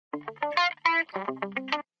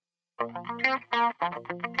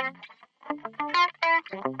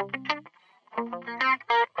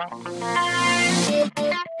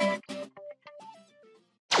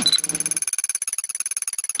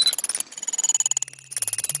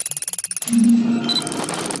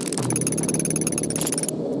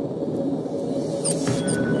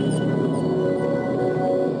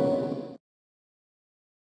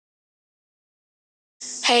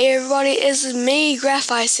Hey everybody, it's me,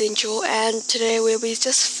 Graphicentral, and today we'll be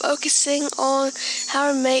just focusing on how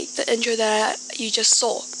to make the intro that you just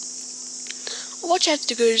saw. What you have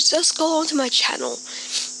to do is just go onto my channel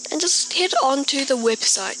and just head onto the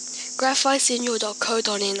website,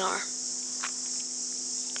 graphicentral.co.nr.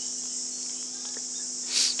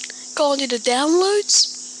 Go onto the downloads,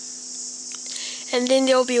 and then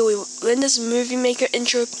there will be a Windows Movie Maker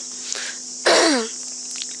intro.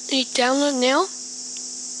 You download now.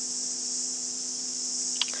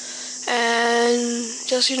 And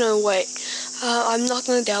just wait. I'm not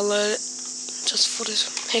gonna download it just for the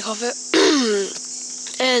heck of it.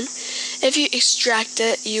 And if you extract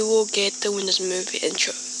it, you will get the Windows Movie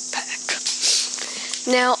intro pack.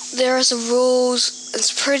 Now there are some rules.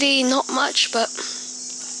 It's pretty not much, but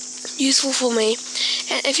useful for me.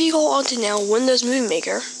 And if you go on to now Windows Movie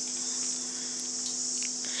Maker,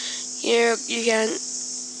 you can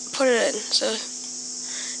put it in. So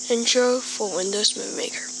intro for Windows Movie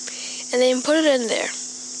Maker. And then put it in there.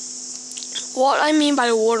 What I mean by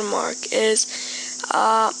the watermark is,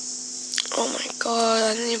 oh my god,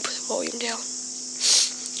 I need to put the volume down.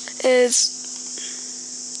 Is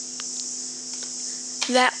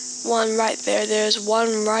that one right there. There's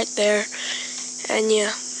one right there, and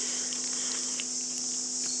yeah.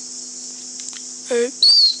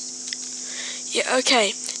 Oops. Yeah,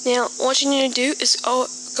 okay. Now, what you need to do is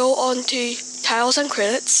go on to Titles and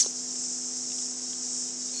Credits.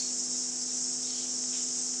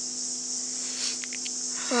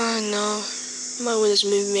 Oh no, my Windows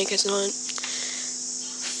Movie Maker is not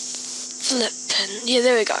flipping. Yeah,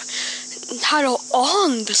 there we go. Title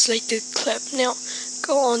on the selected clip. Now,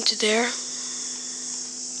 go on to there.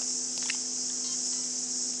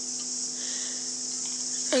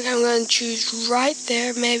 Okay, I'm going to choose right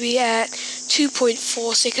there, maybe at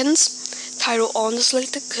 2.4 seconds. Title on the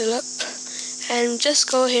selected clip. And just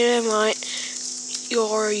go ahead and write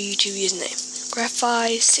your YouTube username.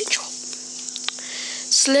 Graphicentral.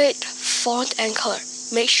 Select font and color.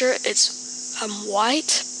 Make sure it's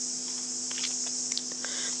white.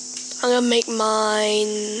 I'm gonna make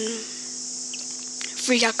mine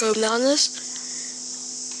Freak Out Go Bananas,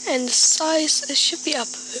 and the size, it should be up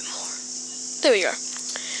a bit more. There we go.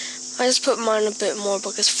 I just put mine a bit more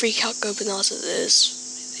because Freak Out Go Bananas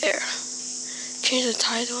is there. Change the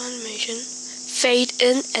title animation. Fade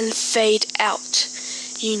in and fade out.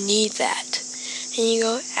 You need that. And you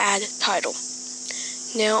go add title.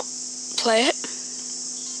 Now, play it.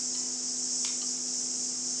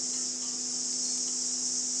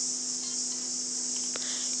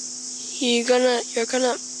 You're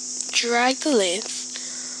gonna drag the length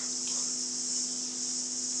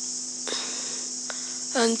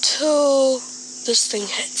until this thing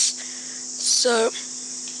hits. So,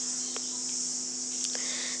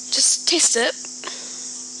 just test it.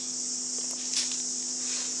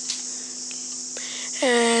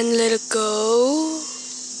 And let it go.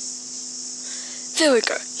 There we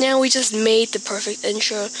go. Now we just made the perfect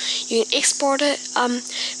intro. You can export it.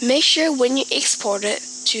 Make sure when you export it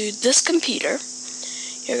to this computer,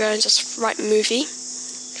 you're gonna just write movie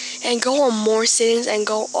and go on more settings and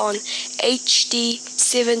go on HD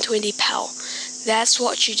 720 PAL. That's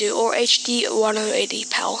what you do, or HD 1080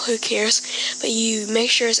 PAL. Who cares? But you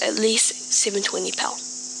make sure it's at least 720 PAL.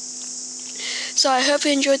 So I hope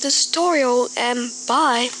you enjoyed this tutorial, and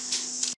bye.